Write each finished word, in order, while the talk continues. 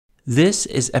This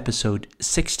is episode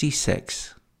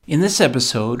 66. In this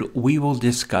episode, we will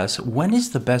discuss when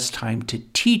is the best time to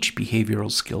teach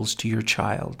behavioral skills to your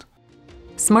child.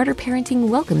 Smarter Parenting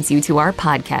welcomes you to our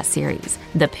podcast series,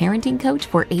 The Parenting Coach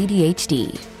for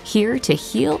ADHD. Here to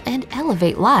heal and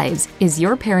elevate lives is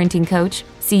your parenting coach,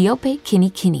 Siope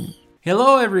Kinikini.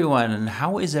 Hello everyone, and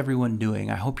how is everyone doing?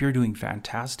 I hope you're doing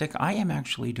fantastic. I am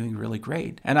actually doing really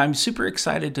great. And I'm super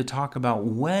excited to talk about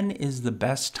when is the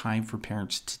best time for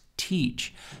parents to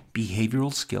teach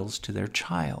behavioral skills to their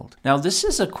child. Now, this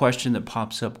is a question that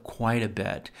pops up quite a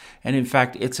bit. And in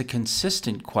fact, it's a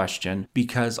consistent question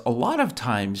because a lot of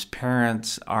times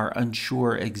parents are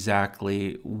unsure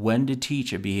exactly when to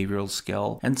teach a behavioral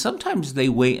skill. And sometimes they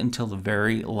wait until the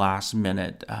very last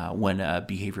minute when a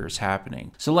behavior is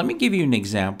happening. So let me give you an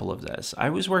example of this.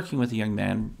 I was working with a young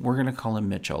man, we're going to call him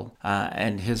Mitchell,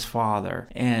 and his father.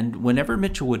 And whenever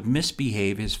Mitchell would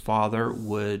misbehave, his father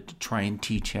would try and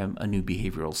teach him a new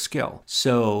behavioral skill.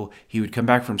 So he would come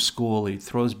back from school, he'd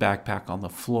throw his backpack on the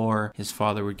floor. His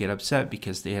father would get upset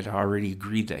because they had already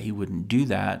agreed that he wouldn't do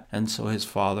that. And so his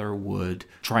father would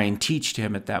try and teach to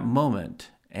him at that moment.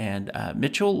 And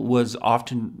Mitchell was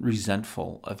often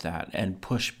resentful of that and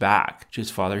pushed back to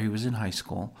his father. He was in high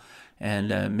school.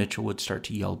 And Mitchell would start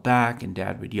to yell back, and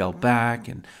Dad would yell back,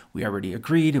 and we already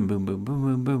agreed, and boom, boom, boom,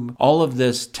 boom, boom. All of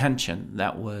this tension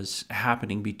that was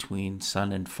happening between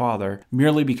son and father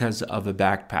merely because of a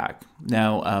backpack.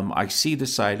 Now, I see the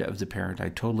side of the parent. I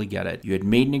totally get it. You had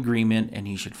made an agreement, and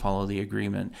he should follow the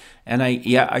agreement. And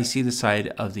I see the side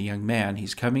of the young man.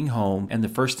 He's coming home, and the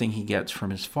first thing he gets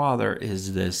from his father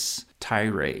is this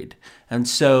tirade. And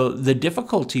so the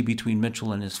difficulty between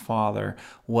Mitchell and his father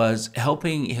was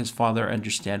helping his father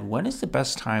understand when is the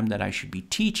best time that I should be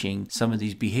teaching some of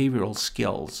these behavioral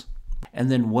skills. And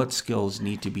then what skills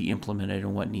need to be implemented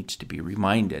and what needs to be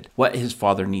reminded. What his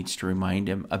father needs to remind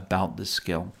him about the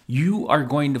skill. You are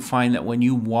going to find that when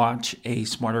you watch a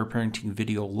Smarter Parenting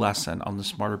video lesson on the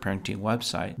Smarter Parenting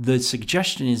website, the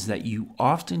suggestion is that you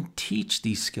often teach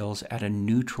these skills at a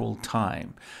neutral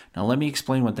time. Now let me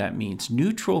explain what that means.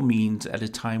 Neutral means at a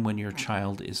time when your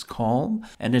child is calm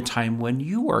and a time when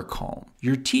you are calm.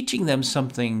 You're teaching them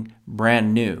something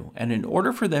brand new. And in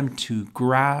order for them to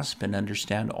grasp and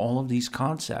understand all of these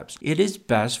concepts, it is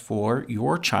best for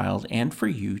your child and for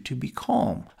you to be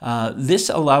calm. This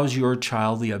allows your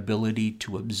child the ability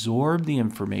to absorb the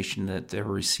information that they're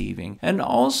receiving and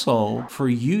also for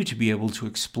you to be able to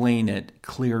explain it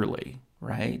clearly.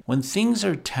 Right? When things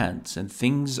are tense and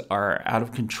things are out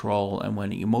of control and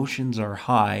when emotions are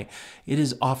high, it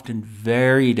is often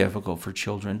very difficult for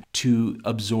children to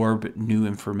absorb new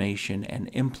information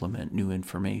and implement new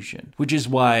information, which is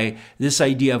why this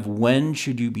idea of when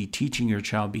should you be teaching your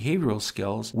child behavioral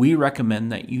skills, we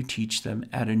recommend that you teach them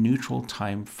at a neutral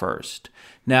time first.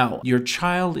 Now, your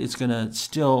child is going to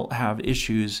still have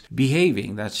issues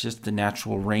behaving. That's just the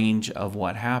natural range of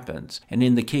what happens. And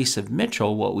in the case of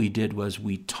Mitchell, what we did was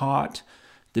we taught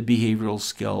the behavioral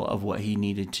skill of what he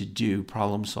needed to do,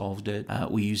 problem solved it.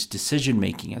 We used decision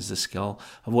making as the skill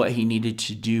of what he needed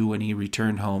to do when he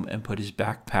returned home and put his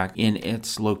backpack in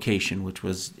its location, which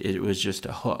was just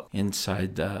a hook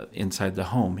inside the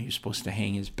home. He was supposed to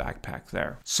hang his backpack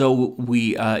there. So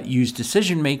we used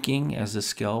decision making as a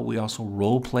skill. We also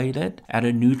role played it at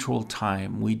a neutral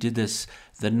time. We did this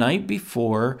the night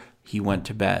before he went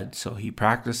to bed, so he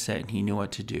practiced it and he knew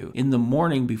what to do. In the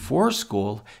morning before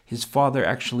school, his father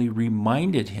actually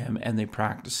reminded him and they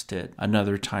practiced it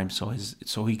another time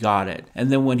so he got it.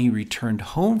 And then when he returned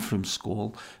home from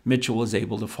school, Mitchell was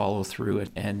able to follow through it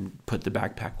and put the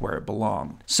backpack where it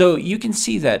belonged. So you can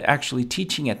see that actually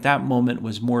teaching at that moment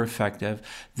was more effective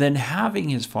than having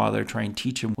his father try and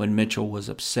teach him when Mitchell was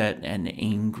upset and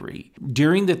angry.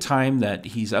 During the time that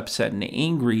he's upset and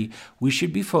angry, we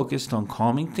should be focused on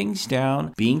calming things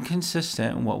down, being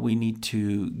consistent in what we need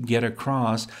to get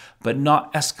across, but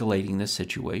not escalating the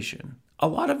situation. A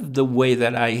lot of the way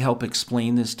that I help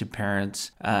explain this to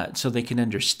parents so they can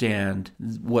understand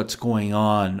what's going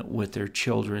on with their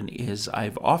children is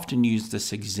I've often used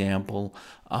this example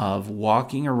of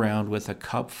walking around with a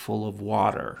cup full of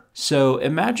water. So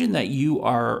imagine that you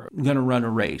are going to run a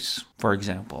race, for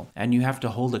example, and you have to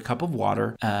hold a cup of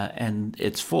water and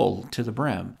it's full to the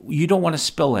brim. You don't want to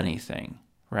spill anything.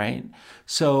 Right?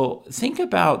 So think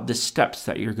about the steps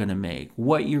that you're going to make,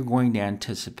 what you're going to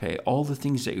anticipate, all the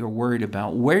things that you're worried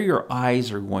about, where your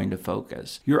eyes are going to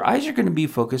focus. Your eyes are going to be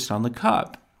focused on the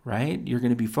cup, right? You're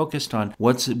going to be focused on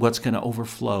what's going to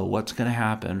overflow, what's going to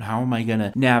happen, how am I going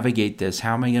to navigate this,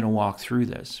 how am I going to walk through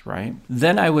this, right?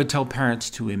 Then I would tell parents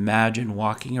to imagine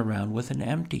walking around with an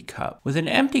empty cup. With an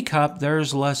empty cup,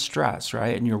 there's less stress,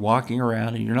 right? And you're walking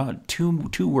around and you're not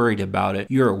too worried about it.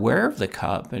 You're aware of the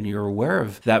cup and you're aware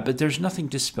of that, but there's nothing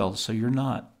to spill, so you're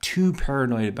not too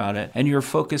paranoid about it, and your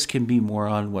focus can be more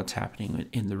on what's happening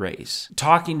in the race.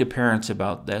 Talking to parents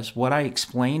about this, what I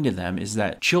explain to them is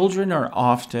that children are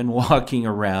often walking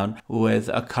around with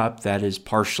a cup that is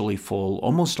partially full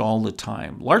almost all the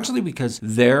time, largely because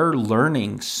they're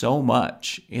learning so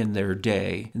much in their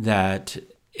day that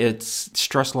its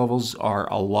stress levels are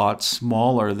a lot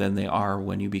smaller than they are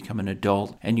when you become an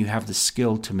adult and you have the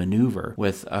skill to maneuver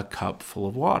with a cup full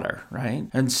of water, right?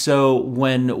 And so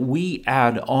when we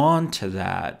add on to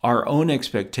that our own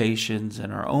expectations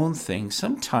and our own things,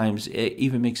 sometimes it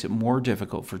even makes it more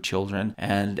difficult for children,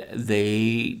 and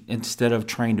they, instead of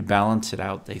trying to balance it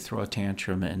out, they throw a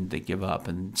tantrum and they give up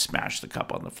and smash the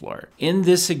cup on the floor. In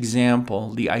this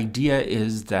example, the idea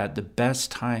is that the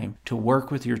best time to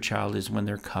work with your child is when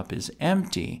their cup is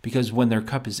empty, because when their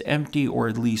cup is empty or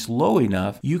at least low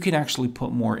enough, you can actually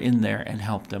put more in there and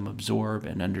help them absorb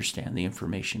and understand the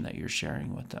information that you're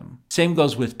sharing with them. Same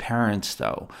goes with parents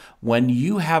though. When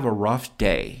you have a rough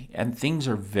day and things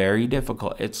are very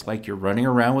difficult, it's like you're running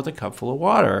around with a cup full of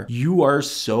water. You are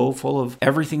so full of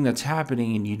everything that's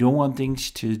happening and you don't want things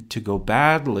to go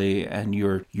badly, and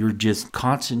you're just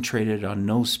concentrated on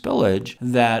no spillage,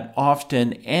 that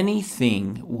often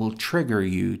anything will trigger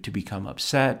you to become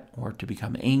upset or to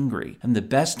become angry. And the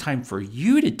best time for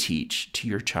you to teach to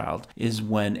your child is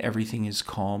when everything is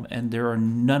calm and there are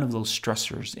none of those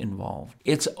stressors involved.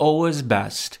 It's always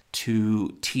best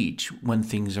to teach when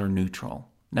things are neutral.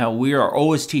 Now, we are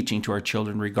always teaching to our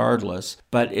children regardless,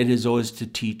 but it is always to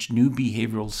teach new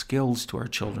behavioral skills to our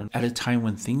children at a time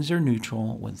when things are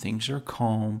neutral, when things are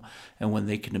calm, and when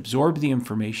they can absorb the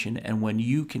information, and when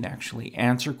you can actually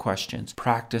answer questions,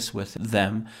 practice with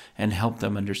them, and help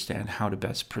them understand how to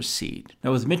best proceed.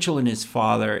 Now, with Mitchell and his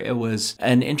father, it was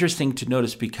interesting to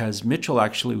notice because Mitchell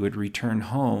actually would return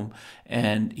home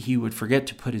and he would forget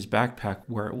to put his backpack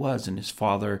where it was, and his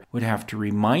father would have to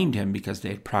remind him because they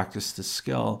had practiced the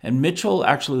skill. And Mitchell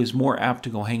actually was more apt to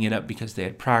go hang it up because they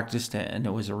had practiced it and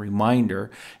it was a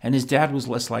reminder, and his dad was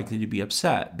less likely to be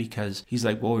upset because he's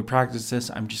like, well, we practiced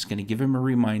this, I'm just going to give him a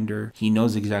reminder. He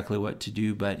knows exactly what to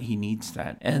do, but he needs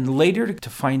that. And later to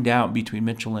find out between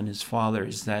Mitchell and his father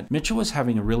is that Mitchell was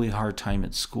having a really hard time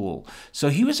at school. So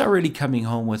he was already coming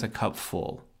home with a cup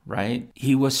full, right?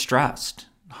 He was stressed.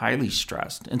 Highly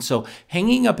stressed. And so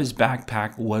hanging up his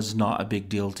backpack was not a big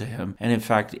deal to him. And in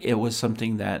fact, it was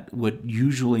something that would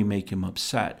usually make him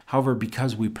upset. However,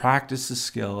 because we practiced the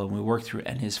skill and we worked through it,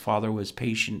 and his father was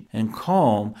patient and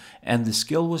calm, and the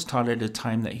skill was taught at a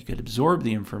time that he could absorb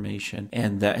the information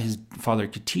and that his father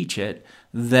could teach it,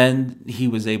 then he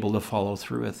was able to follow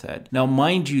through with it. Now,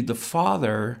 mind you, the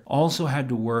father also had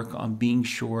to work on being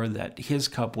sure that his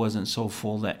cup wasn't so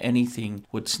full that anything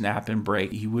would snap and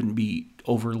break. He wouldn't be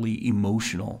overly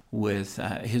emotional with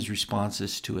his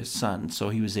responses to his son. So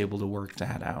he was able to work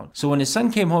that out. So when his son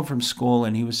came home from school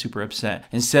and he was super upset,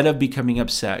 instead of becoming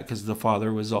upset because the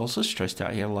father was also stressed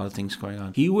out, he had a lot of things going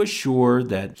on, he was sure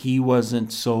that he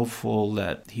wasn't so full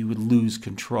that he would lose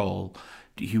control.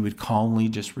 He would calmly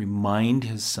just remind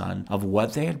his son of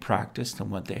what they had practiced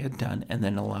and what they had done, and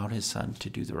then allowed his son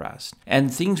to do the rest.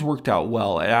 And things worked out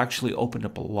well. It actually opened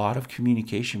up a lot of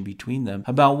communication between them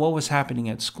about what was happening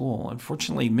at school.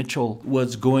 Unfortunately, Mitchell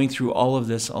was going through all of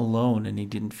this alone, and he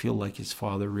didn't feel like his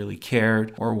father really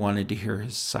cared or wanted to hear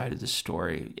his side of the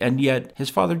story. And yet his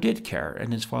father did care,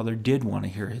 and his father did want to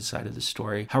hear his side of the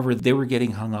story. However, they were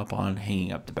getting hung up on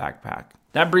hanging up the backpack.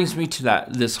 That brings me to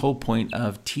this whole point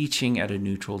of teaching at a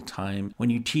neutral time. When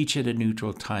you teach at a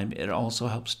neutral time, it also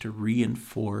helps to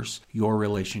reinforce your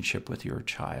relationship with your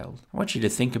child. I want you to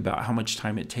think about how much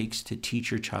time it takes to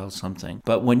teach your child something.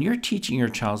 But when you're teaching your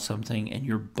child something and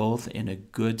you're both in a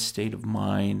good state of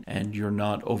mind and you're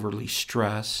not overly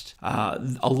stressed,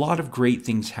 a lot of great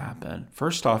things happen.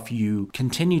 First off, you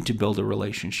continue to build a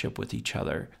relationship with each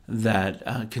other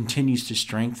that continues to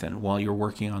strengthen while you're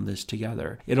working on this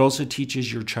together. It also teaches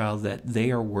your child that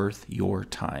they are worth your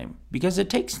time, because it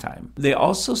takes time. They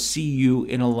also see you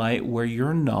in a light where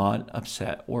you're not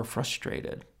upset or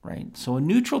frustrated, right? So a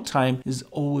neutral time is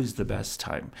always the best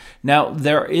time. Now,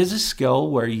 there is a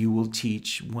skill where you will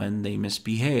teach when they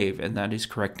misbehave, and that is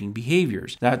correcting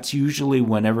behaviors. That's usually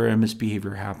whenever a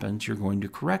misbehavior happens, you're going to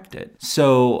correct it.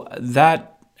 So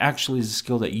that actually is a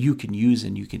skill that you can use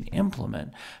and you can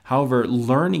implement. However,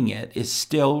 learning it is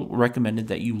still recommended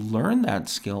that you learn that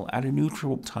skill at a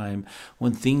neutral time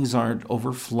when things aren't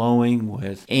overflowing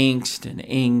with angst and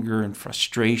anger and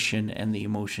frustration and the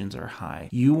emotions are high.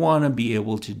 You want to be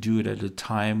able to do it at a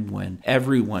time when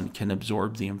everyone can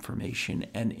absorb the information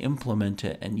and implement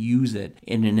it and use it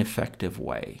in an effective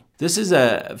way. This is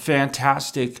a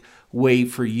fantastic way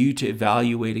for you to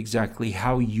evaluate exactly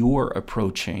how you're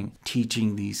approaching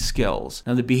teaching these skills.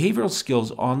 Now, the behavioral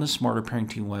skills on the Smarter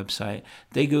Parenting website,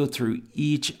 they go through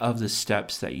each of the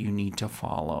steps that you need to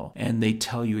follow, and they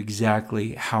tell you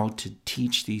exactly how to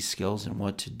teach these skills and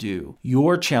what to do.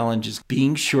 Your challenge is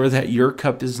being sure that your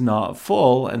cup is not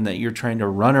full and that you're trying to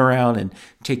run around and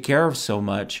take care of so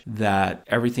much that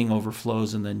everything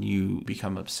overflows and then you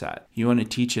become upset. You want to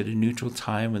teach at a neutral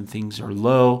time when things are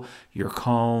low, you're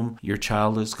calm, your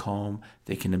child is calm,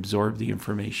 they can absorb the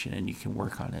information and you can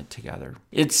work on it together.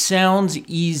 It sounds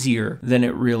easier than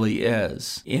it really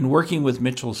is. In working with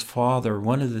Mitchell's father,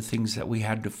 one of the things that we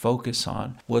had to focus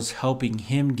on was helping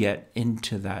him get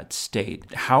into that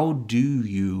state. How do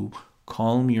you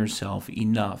calm yourself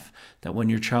enough that when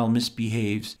your child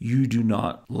misbehaves, you do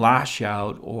not lash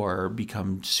out or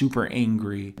become super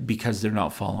angry because they're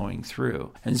not following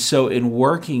through. And so in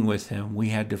working with him, we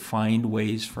had to find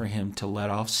ways for him to let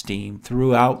off steam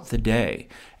throughout the day.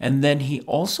 And then he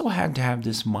also had to have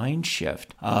this mind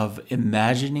shift of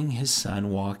imagining his son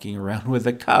walking around with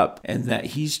a cup and that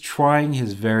he's trying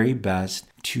his very best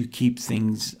to keep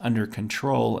things under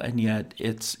control, and yet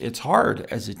it's hard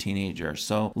as a teenager.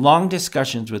 So long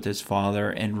discussions with his father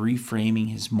and reframing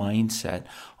his mindset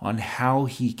on how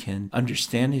he can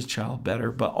understand his child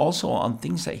better, but also on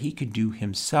things that he could do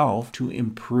himself to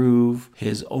improve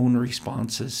his own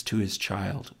responses to his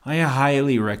child. I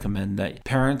highly recommend that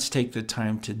parents take the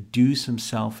time to do some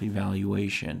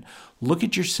self-evaluation. Look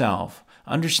at yourself.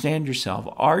 Understand yourself.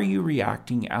 Are you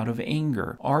reacting out of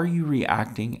anger? Are you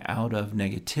reacting out of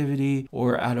negativity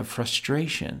or out of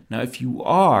frustration? Now, if you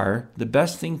are, the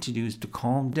best thing to do is to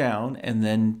calm down and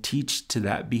then teach to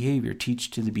that behavior.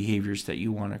 Teach to the behaviors that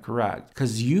you want to correct.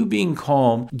 Because you being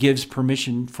calm gives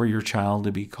permission for your child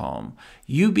to be calm.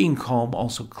 You being calm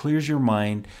also clears your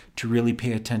mind to really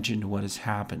pay attention to what is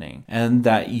happening and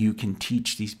that you can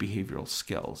teach these behavioral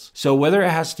skills. So whether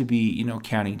it has to be,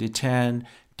 counting to 10,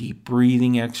 deep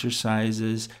breathing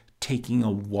exercises, taking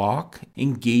a walk,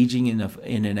 engaging in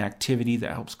an activity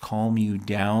that helps calm you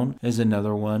down is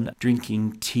another one.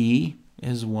 Drinking tea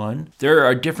is one. There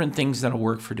are different things that'll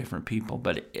work for different people,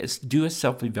 but do a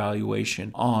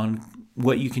self-evaluation on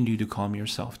what you can do to calm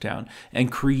yourself down and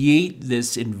create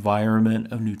this environment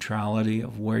of neutrality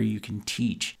of where you can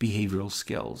teach behavioral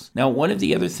skills. Now, one of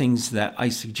the other things that I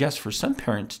suggest for some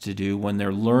parents to do when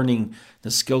they're learning the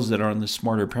skills that are on the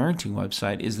Smarter Parenting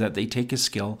website is that they take a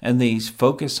skill and they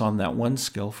focus on that one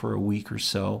skill for a week or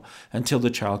so until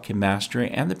the child can master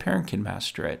it and the parent can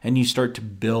master it. And you start to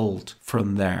build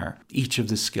from there each of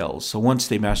the skills. So once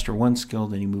they master one skill,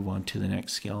 then you move on to the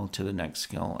next skill,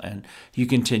 and you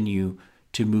continue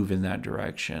to move in that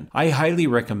direction. I highly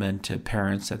recommend to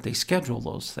parents that they schedule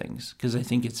those things because I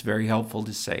think it's very helpful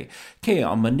to say, okay,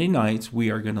 on Monday nights, we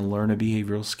are going to learn a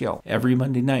behavioral skill. Every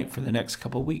Monday night for the next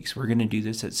couple of weeks, we're going to do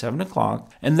this at 7 o'clock.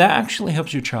 And that actually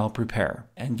helps your child prepare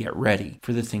and get ready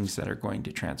for the things that are going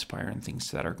to transpire and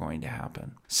things that are going to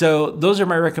happen. So those are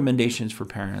my recommendations for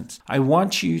parents. I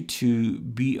want you to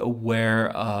be aware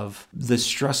of the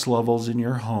stress levels in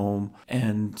your home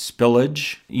and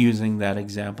spillage, using that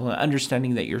example, and understanding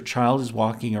that your child is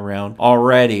walking around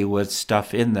already with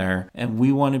stuff in there. And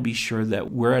we want to be sure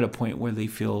that we're at a point where they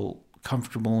feel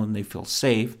comfortable and they feel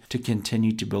safe to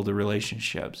continue to build the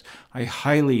relationships. I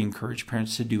highly encourage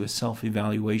parents to do a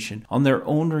self-evaluation on their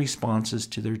own responses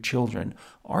to their children.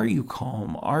 Are you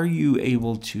calm? Are you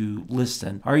able to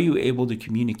listen? Are you able to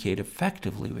communicate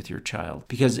effectively with your child?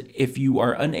 Because if you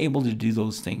are unable to do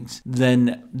those things,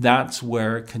 then that's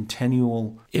where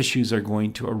continual issues are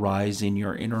going to arise in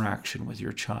your interaction with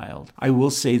your child. I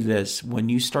will say this, when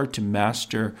you start to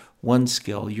master one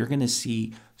skill, you're going to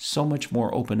see so much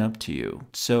more open up to you.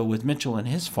 So with Mitchell and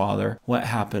his father, what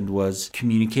happened was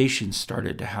communication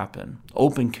started to happen.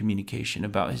 Open communication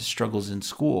about his struggles in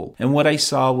school. And what I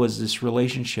saw was this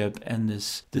relationship and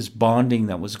this bonding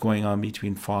that was going on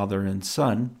between father and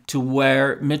son, to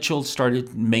where Mitchell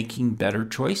started making better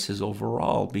choices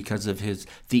overall because of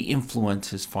the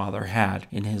influence his father had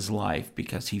in his life,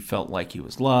 because he felt like he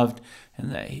was loved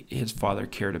and that his father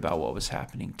cared about what was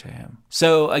happening to him.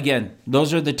 So again,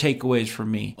 those are the takeaways for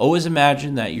me. Always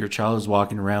imagine that your child is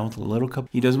walking around with a little cup.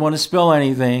 He doesn't want to spill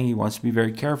anything. He wants to be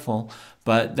very careful.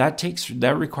 But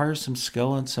that requires some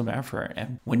skill and some effort.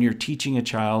 And when you're teaching a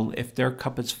child, if their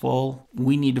cup is full,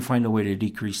 we need to find a way to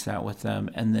decrease that with them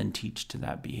and then teach to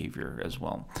that behavior as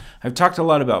well. I've talked a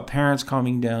lot about parents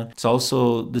calming down. It's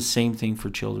also the same thing for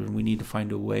children. We need to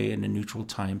find a way in a neutral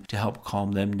time to help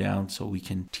calm them down so we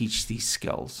can teach these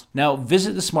skills. Now,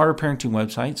 visit the Smarter Parenting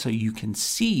website so you can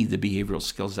see the behavioral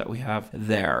skills that we have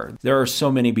there. There are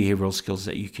so many behavioral skills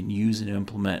that you can use and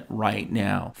implement right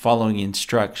now. Following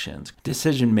instructions,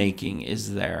 decision making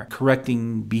is there.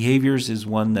 Correcting behaviors is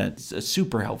one that's a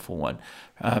super helpful one.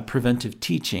 Preventive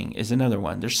teaching is another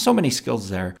one. There's so many skills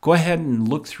there. Go ahead and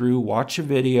look through, watch a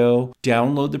video,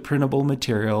 download the printable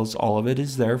materials. All of it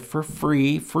is there for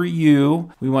free for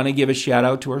you. We want to give a shout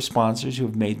out to our sponsors who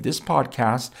have made this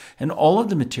podcast and all of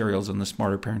the materials on the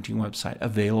Smarter Parenting website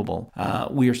available.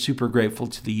 We are super grateful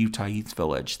to the Utah Youth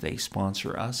Village. They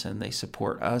sponsor us and they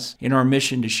support us in our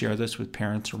mission to share this with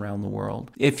parents around the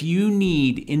world. If you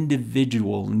need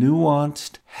individual,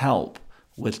 nuanced help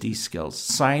with these skills,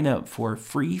 sign up for a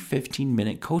free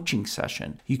 15-minute coaching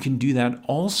session. You can do that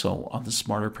also on the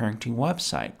Smarter Parenting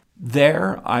website.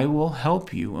 There, I will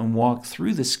help you and walk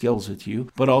through the skills with you,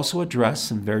 but also address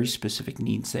some very specific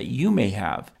needs that you may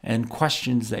have and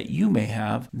questions that you may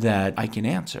have that I can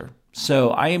answer. So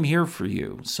I am here for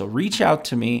you. So reach out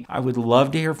to me. I would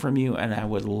love to hear from you, and I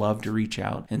would love to reach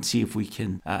out and see if we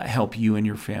can help you and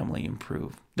your family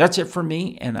improve. That's it for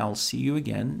me, and I'll see you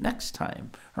again next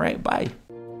time. All right, bye.